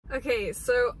Okay,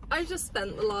 so I just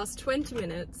spent the last 20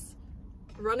 minutes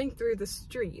running through the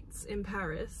streets in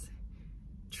Paris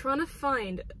trying to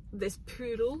find this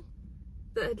poodle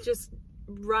that had just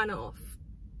run off.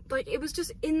 Like, it was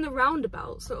just in the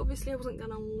roundabout, so obviously I wasn't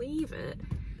gonna leave it.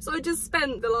 So I just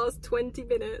spent the last 20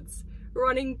 minutes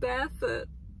running barefoot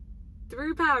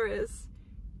through Paris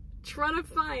trying to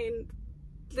find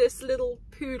this little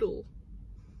poodle.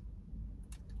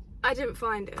 I didn't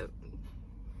find it.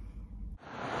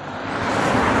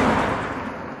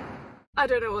 I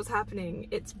don't know what's happening.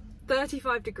 It's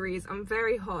 35 degrees, I'm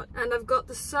very hot, and I've got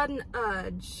the sudden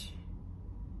urge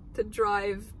to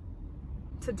drive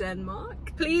to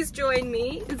Denmark. Please join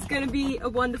me, it's gonna be a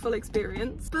wonderful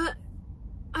experience, but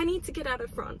I need to get out of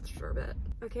France for a bit.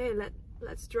 Okay,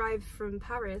 let's drive from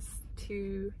Paris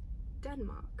to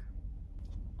Denmark.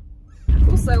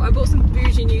 Also, I bought some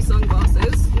bougie new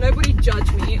sunglasses. Nobody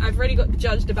judge me. I've already got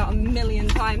judged about 1,000,000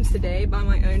 times today by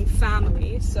my own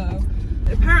family, so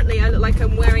apparently I look like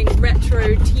I'm wearing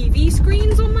retro TV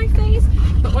screens on my face,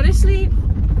 but honestly,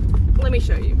 let me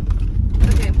show you.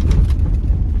 Okay.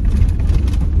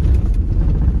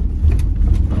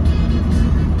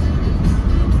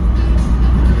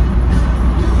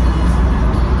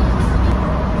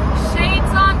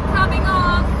 Shades aren't coming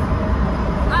off.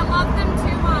 I love them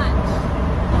too much.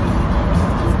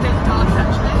 It's a bit dark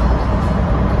actually.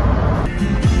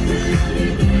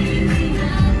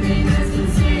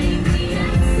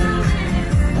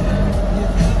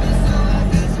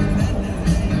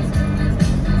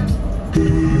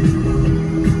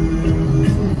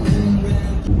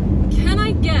 Can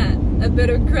I get a bit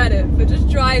of credit for just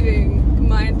driving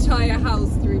my entire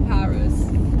house through Paris?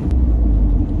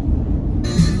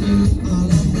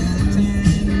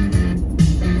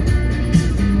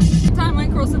 Every time I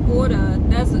cross a border,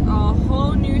 there's a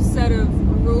whole new set of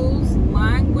rules,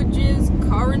 languages,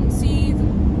 currencies.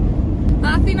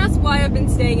 But I think that's why I've been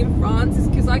staying in France, is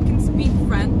because I can speak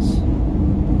French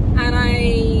and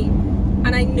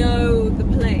I know the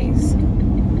place.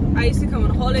 I used to come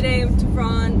on holiday to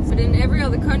France, but in every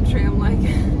other country I'm like,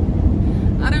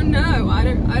 I don't know, I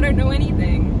don't know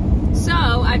anything. So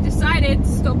I've decided to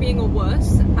stop being a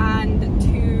wuss and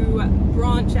to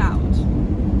branch out.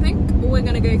 I think we're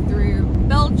gonna go through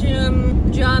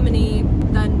Belgium, Germany,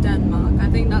 then Denmark. I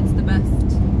think that's the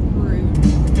best route.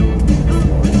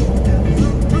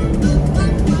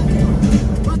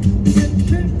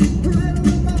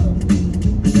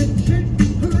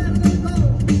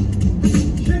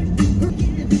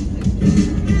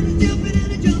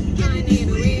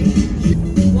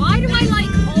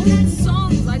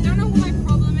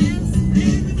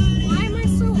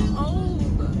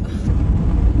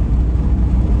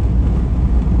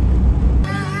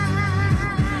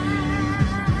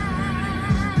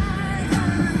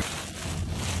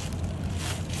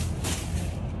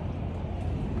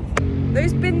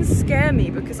 Those bins scare me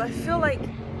because I feel like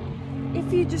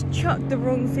if you just chuck the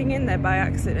wrong thing in there by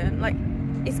accident, like,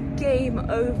 it's game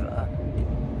over.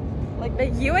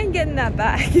 Like you ain't getting that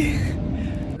back.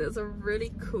 There's a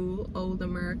really cool old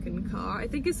American car. I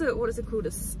think it's a, what is it called?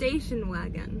 A station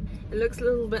wagon. It looks a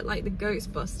little bit like the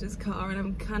Ghostbusters car and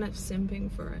I'm kind of simping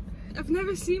for it. I've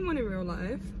never seen one in real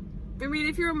life. I mean,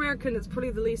 if you're American, it's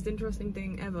probably the least interesting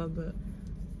thing ever, but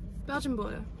Belgian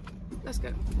border. Let's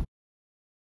go.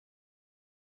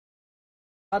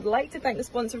 I'd like to thank the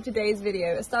sponsor of today's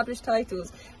video, Established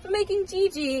Titles, for making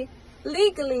Gigi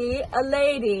legally a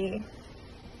lady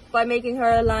by making her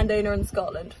a landowner in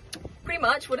Scotland. Pretty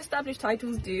much what Established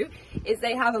Titles do is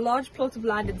they have a large plot of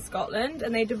land in Scotland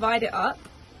and they divide it up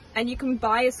and you can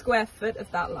buy a square foot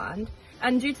of that land.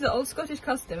 And due to the old Scottish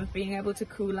custom of being able to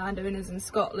call landowners in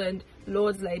Scotland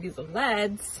lords, ladies or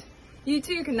lairds, you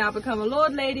too can now become a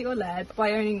lord, lady or laird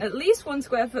by owning at least 1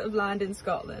 square foot of land in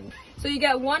Scotland. So you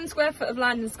get 1 square foot of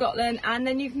land in Scotland and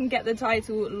then you can get the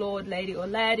title lord, lady or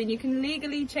laird, and you can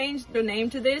legally change your name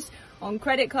to this on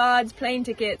credit cards, plane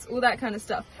tickets, all that kind of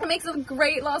stuff. It makes it a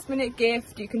great last minute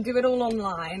gift. You can do it all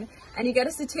online and you get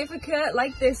a certificate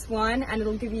like this one and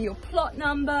it'll give you your plot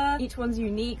number. Each one's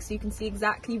unique so you can see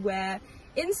exactly where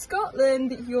in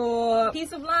Scotland your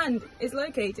piece of land is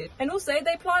located. And also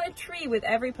they plant a tree with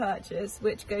every purchase,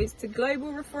 which goes to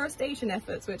global reforestation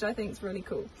efforts, which I think is really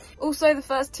cool. Also, the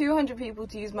first 200 people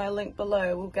to use my link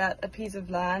below will get a piece of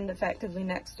land effectively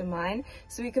next to mine,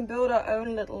 so we can build our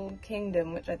own little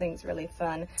kingdom, which I think is really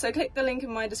fun. So click the link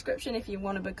in my description if you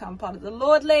want to become part of the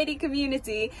Lord Lady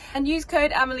community and use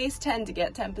code Amelise10 to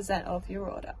get 10% off your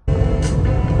order.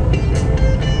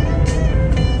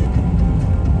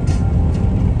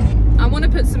 I want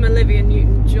to put some Olivia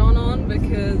Newton-John on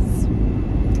because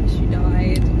she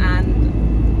died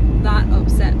and that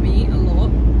upset me a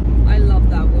lot.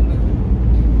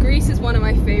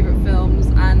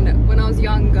 was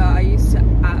younger, I used to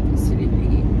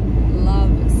absolutely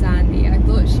love Sandy. I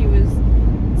thought she was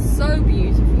so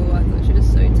beautiful, I thought she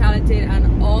was so talented,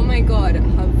 and oh my god,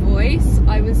 her voice,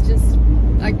 I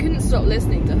couldn't stop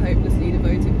listening to Hopelessly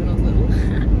Devoted when I was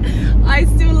little. I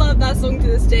still love that song to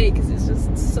this day because it's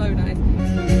just so nice.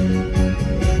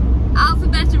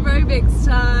 Alphabet aerobics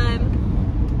time.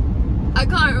 I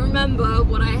can't remember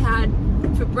what I had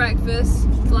for breakfast,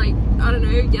 like, I don't know,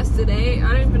 yesterday.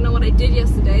 I don't even know what I did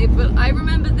yesterday, but I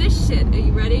remember this shit. Are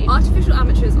you ready? Artificial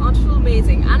amateurs, artificial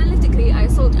amazing. Analytically, I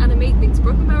assault, animate things.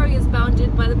 Broken barriers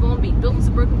bounded by the bomb beat. Buildings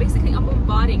are broken, basically I'm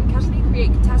bombarding. Casually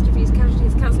create catastrophes,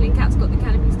 casualties, cancelling, cats got the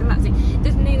canopies collapsing.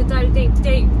 Detonated, detonated,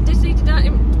 detonated,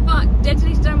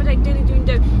 daily doing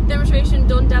dough. Demonstration,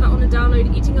 done data on a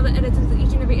download. Eating other editors,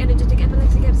 eating every energetic,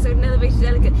 epileptic episode, an elevated,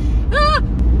 delicate. Ah!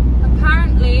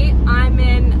 Apparently, I'm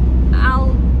in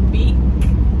Albique.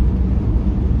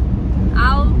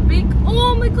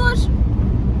 Oh my gosh!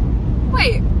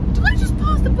 Wait, did I just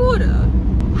pass the border?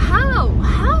 How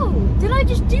did I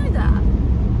just do that?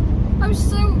 I was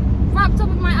so wrapped up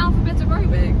in my alphabet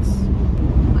aerobics.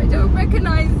 I don't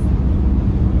recognize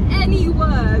any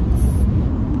words.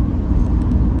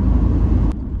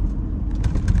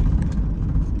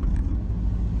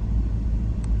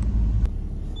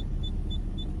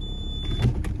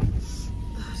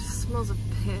 It just smells of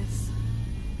piss.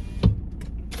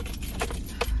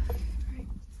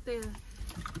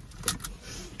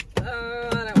 I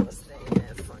don't want to stay in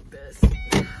there. Fuck this. Oh,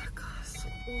 God, it's so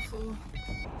awful.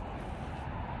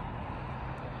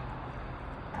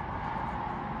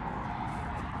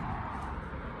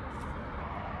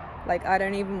 Like, I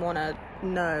don't even want to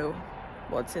know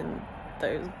what's in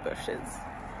those bushes.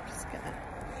 I'm just gonna.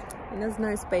 And there's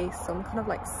no space, so I'm kind of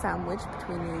like sandwiched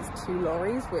between these two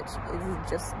lorries, which is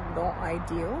just not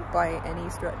ideal by any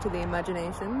stretch of the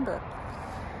imagination, but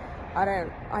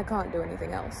I can't do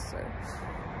anything else, so.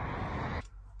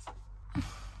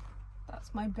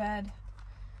 That's my bed.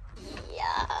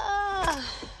 Yeah.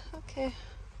 Okay.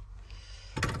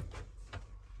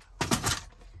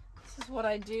 This is what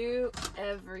I do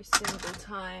every single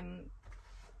time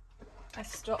I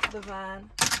stop the van.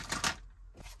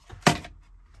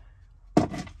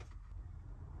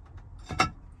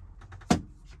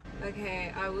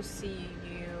 Okay, I will see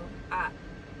you at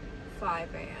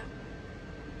 5 AM.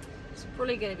 It's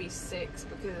probably gonna be 6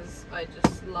 because I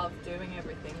just love doing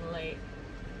everything late.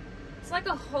 It's like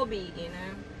a hobby, you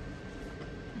know?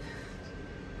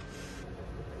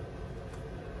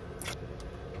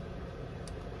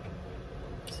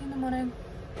 See you in the morning.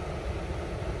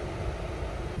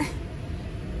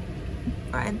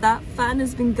 Alright, that fan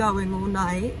has been going all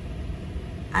night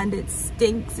and it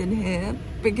stinks in here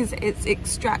because it's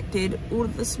extracted all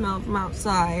of the smell from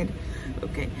outside,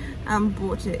 okay, and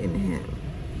brought it in here.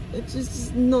 It's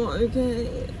just not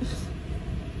okay.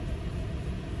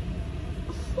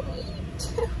 What are you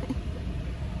doing?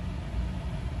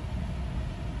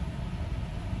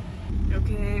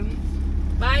 Okay,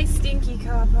 bye stinky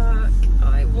car park.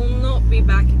 I will not be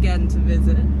back again to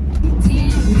visit.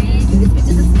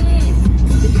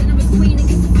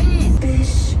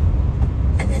 Fish,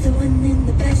 another one in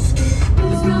the basket.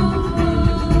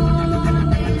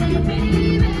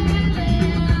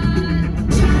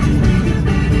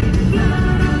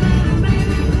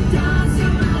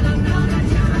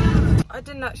 I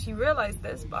didn't actually realise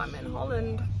this, but I'm in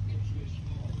Holland,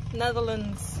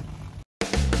 Netherlands.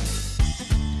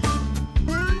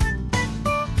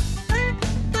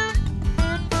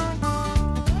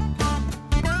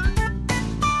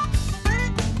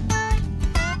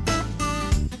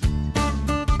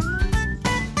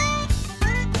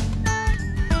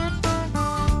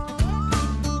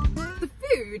 The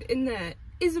food in there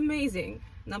is amazing,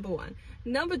 number one.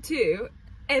 Number two,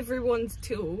 everyone's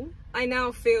tall. I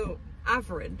now feel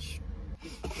average.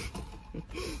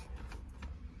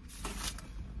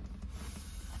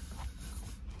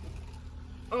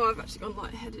 Oh, I've actually gone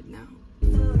lightheaded now.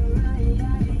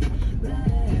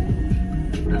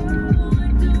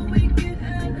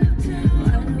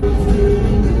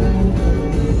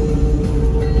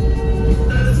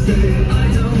 I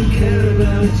don't care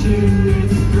about you,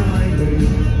 it's Friday,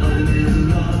 I'm in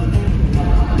love.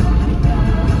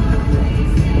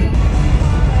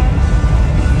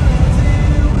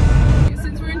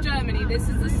 This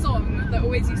is the song that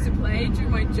always used to play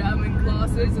during my German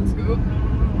classes at school.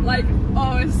 Like,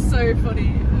 oh, it's so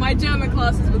funny. My German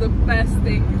classes were the best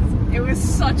things. It was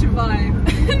such a vibe.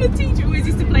 And the teacher always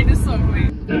used to play this song for me.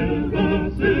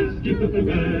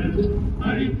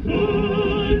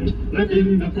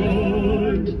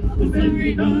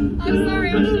 I'm sorry,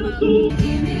 I'll shut up.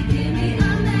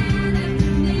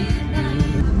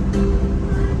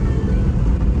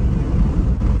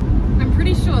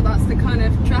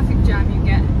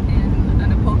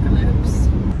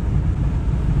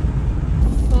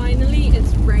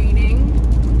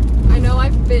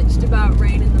 about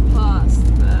rain in the past,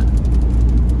 but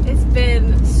it's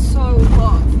been so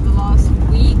hot for the last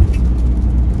week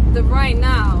that right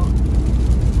now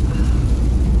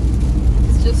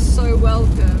it's just so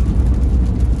welcome.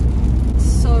 It's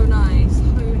so nice.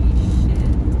 Holy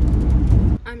shit.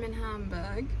 I'm in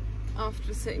Hamburg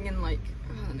after sitting in like,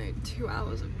 I don't know, 2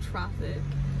 hours of traffic.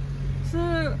 So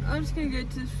I'm just gonna go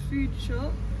to this food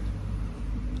shop.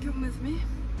 Come with me.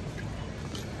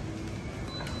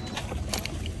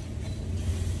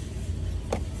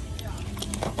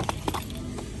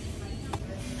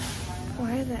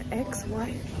 Why are the eggs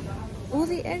white? All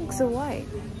the eggs are white.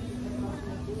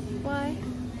 Why?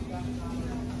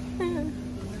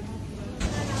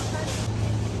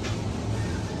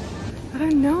 I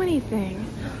don't know anything.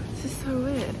 This is so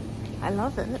weird. I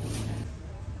love it.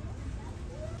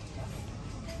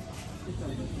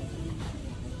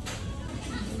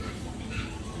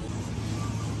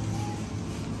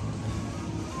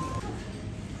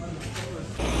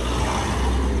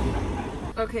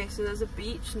 Okay, so there's a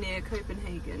beach near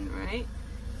Copenhagen, right?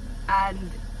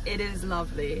 And it is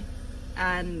lovely.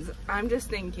 And I'm just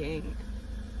thinking,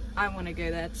 I want to go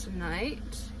there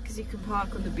tonight because you can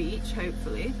park on the beach,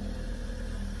 hopefully.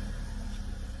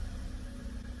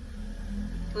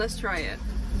 Let's try it.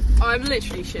 Oh, I'm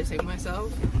literally shitting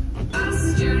myself.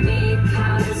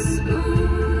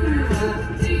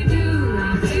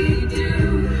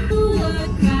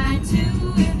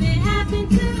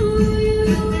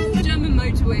 German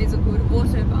motorways are called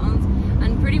Autobahns,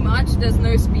 and pretty much there's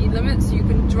no speed limit, so you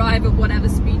can drive at whatever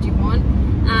speed you want.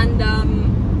 And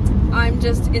I'm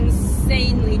just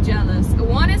insanely jealous.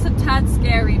 One, it's a tad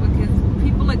scary because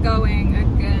people are going a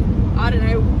good, I don't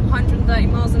know, 130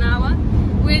 miles an hour,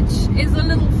 which is a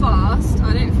little fast.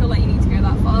 I don't feel like you need to go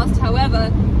that fast.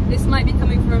 However, this might be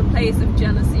coming from a place of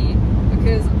jealousy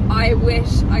because I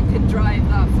wish I could drive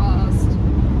that fast.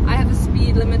 I have a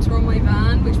speed limiter on my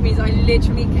van, which means I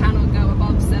literally cannot go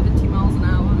above 70 miles an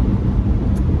hour.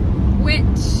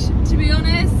 Which, to be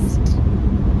honest,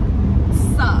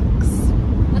 sucks.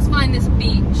 Let's find this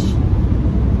beach.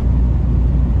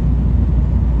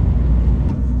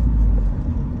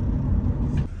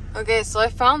 Okay, so I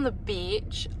found the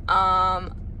beach. I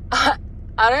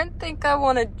don't think I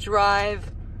want to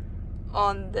drive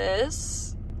on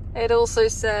this. It also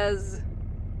says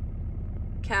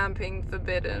camping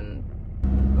forbidden.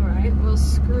 Alright, well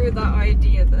screw that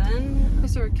idea then. I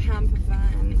saw a camper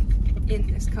van in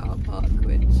this car park,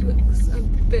 which looks a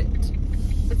bit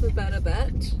of a better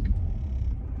bet.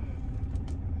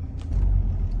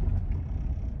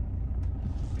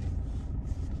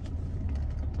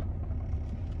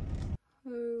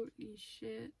 Holy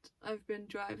shit, I've been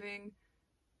driving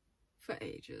for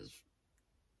ages,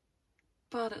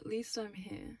 but at least I'm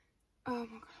here. Oh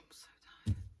my god, I'm so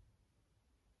tired.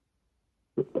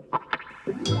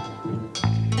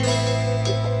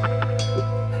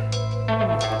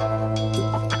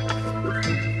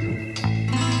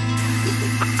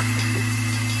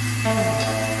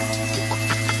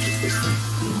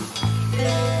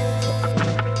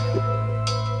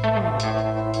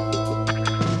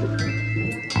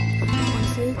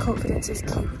 Honestly, confidence is key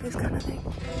with this kind of thing.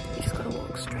 You just gotta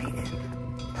walk straight in.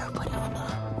 Nobody will know.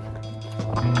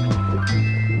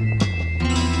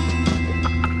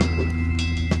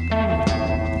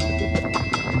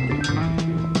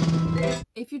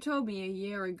 If you told me a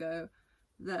year ago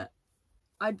that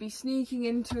I'd be sneaking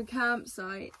into a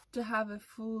campsite to have a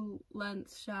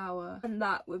full-length shower and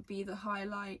that would be the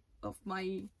highlight of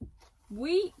my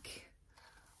week,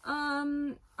 I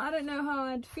don't know how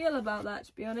I'd feel about that,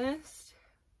 to be honest.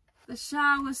 The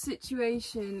shower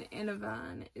situation in a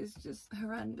van is just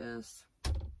horrendous.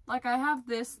 Like, I have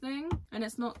this thing and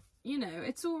it's not, you know,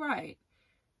 it's alright,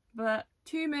 but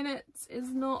 2 minutes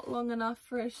is not long enough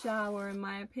for a shower in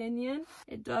my opinion.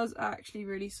 It does actually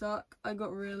really suck. I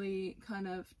got really kind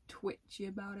of twitchy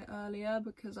about it earlier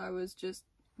because I was just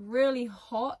really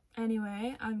hot.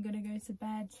 Anyway, I'm gonna go to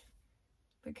bed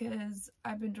because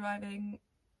I've been driving,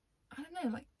 I don't know,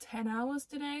 like 10 hours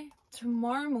today.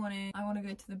 Tomorrow morning I want to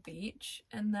go to the beach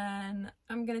and then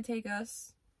I'm gonna take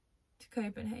us to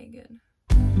Copenhagen.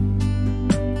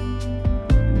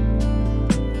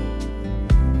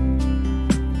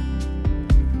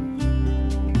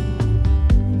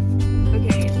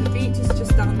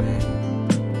 Down there.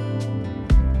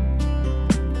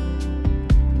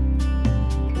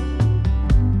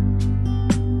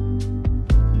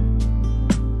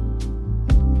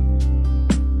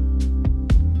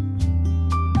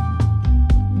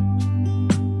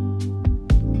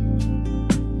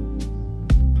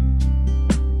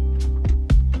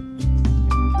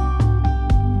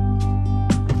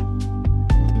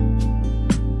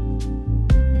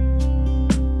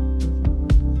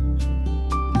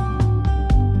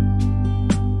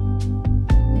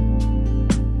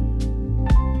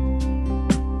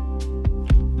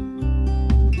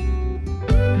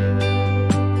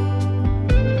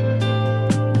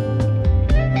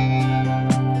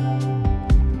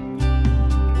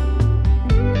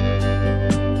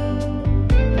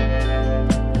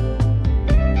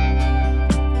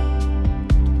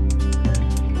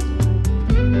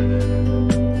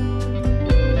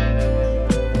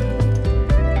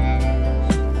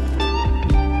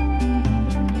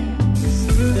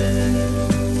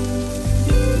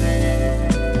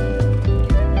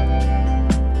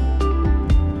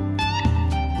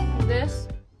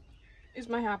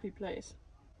 my happy place.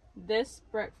 This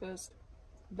breakfast,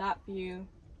 that view,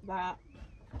 that.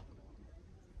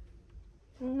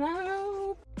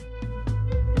 No.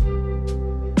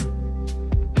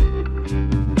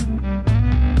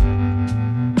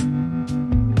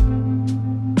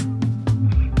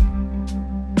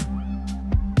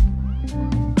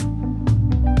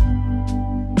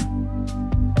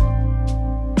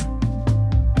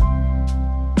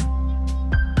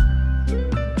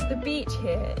 The beach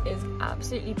here is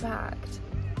absolutely packed,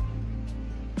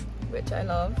 which I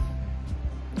love.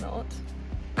 Not.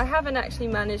 I haven't actually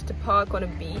managed to park on a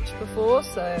beach before,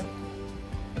 so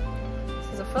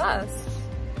this is a first.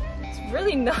 It's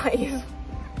really nice.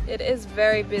 It is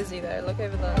very busy though, look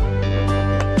over there.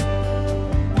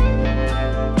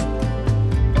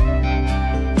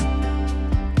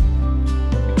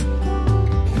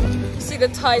 See the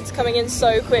tide's coming in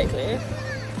so quickly.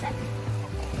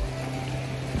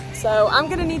 So I'm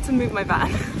gonna need to move my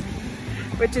van,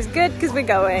 which is good because we're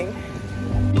going.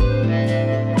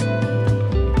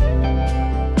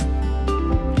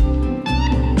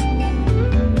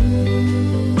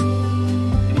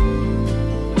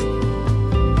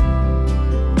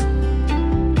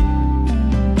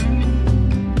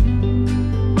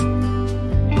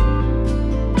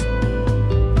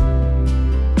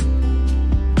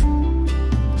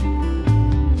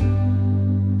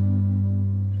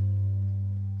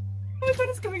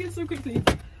 It's coming in so quickly.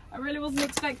 I really wasn't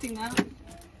expecting that.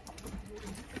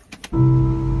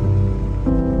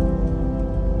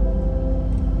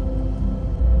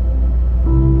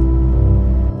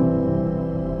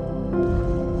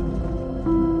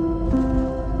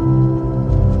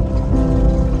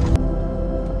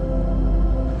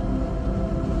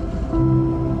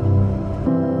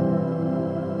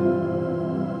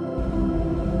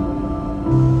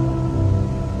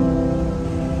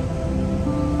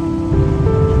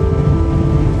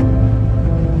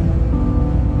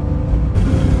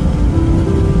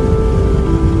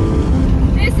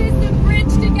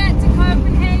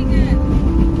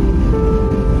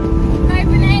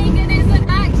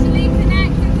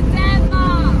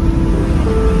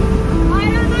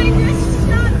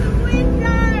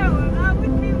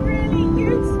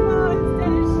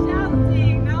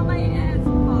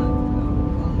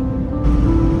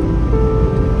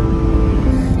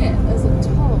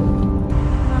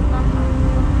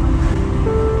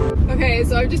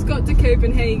 So I've just got to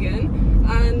Copenhagen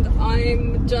and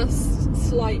I'm just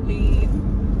slightly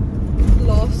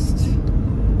lost.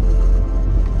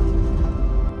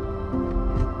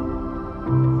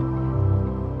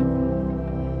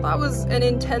 That was an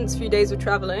intense few days of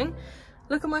traveling.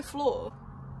 Look at my floor.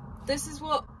 This is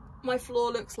what my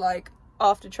floor looks like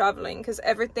after traveling because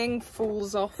everything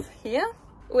falls off here,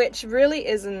 which really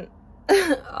isn't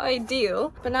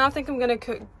ideal. But now I think I'm gonna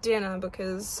cook dinner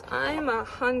because I'm a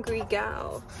hungry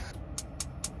gal.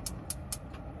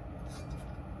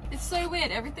 It's so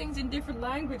weird, everything's in different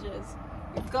languages.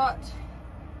 We've got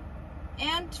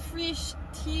Antfrisch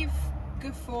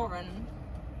tiefgefroren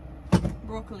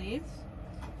broccolis.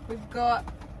 We've got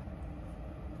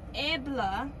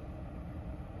Äppler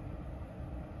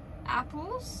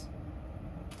apples.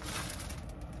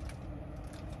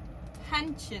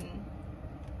 Hähnchen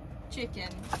chicken.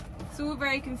 It's all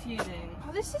very confusing.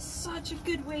 Oh, this is such a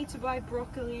good way to buy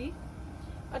broccoli.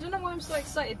 I don't know why I'm so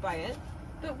excited by it,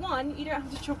 but one, you don't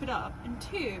have to chop it up, and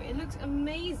two, it looks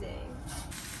amazing.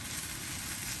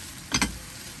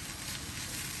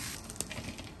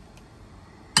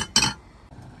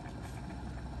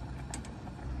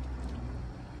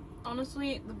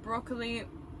 Honestly, the broccoli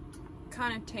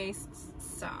kind of tastes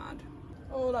sad.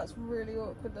 Oh, that's really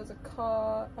awkward. There's a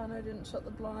car and I didn't shut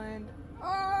the blind.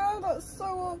 Oh, that's so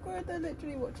awkward. They're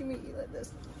literally watching me eat like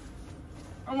this.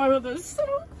 Oh my god, that's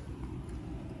so...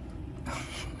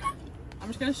 I'm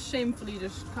just gonna shamefully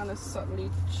just kind of subtly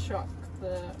chuck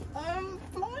the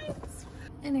blinds.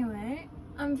 Anyway,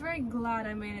 I'm very glad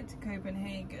I made it to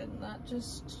Copenhagen. That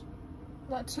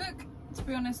took, to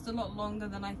be honest, a lot longer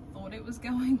than I thought it was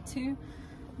going to.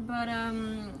 But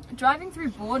driving through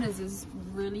borders is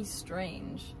really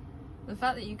strange. The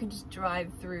fact that you can just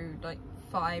drive through like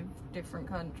 5 different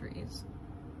countries,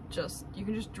 you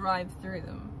can just drive through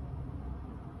them.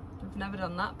 I've never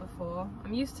done that before.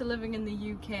 I'm used to living in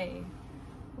the UK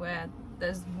where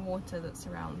there's water that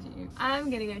surrounds you.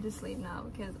 I'm gonna go to sleep now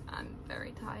because I'm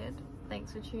very tired.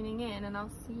 Thanks for tuning in and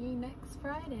I'll see you next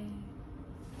Friday.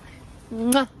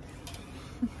 Mwah.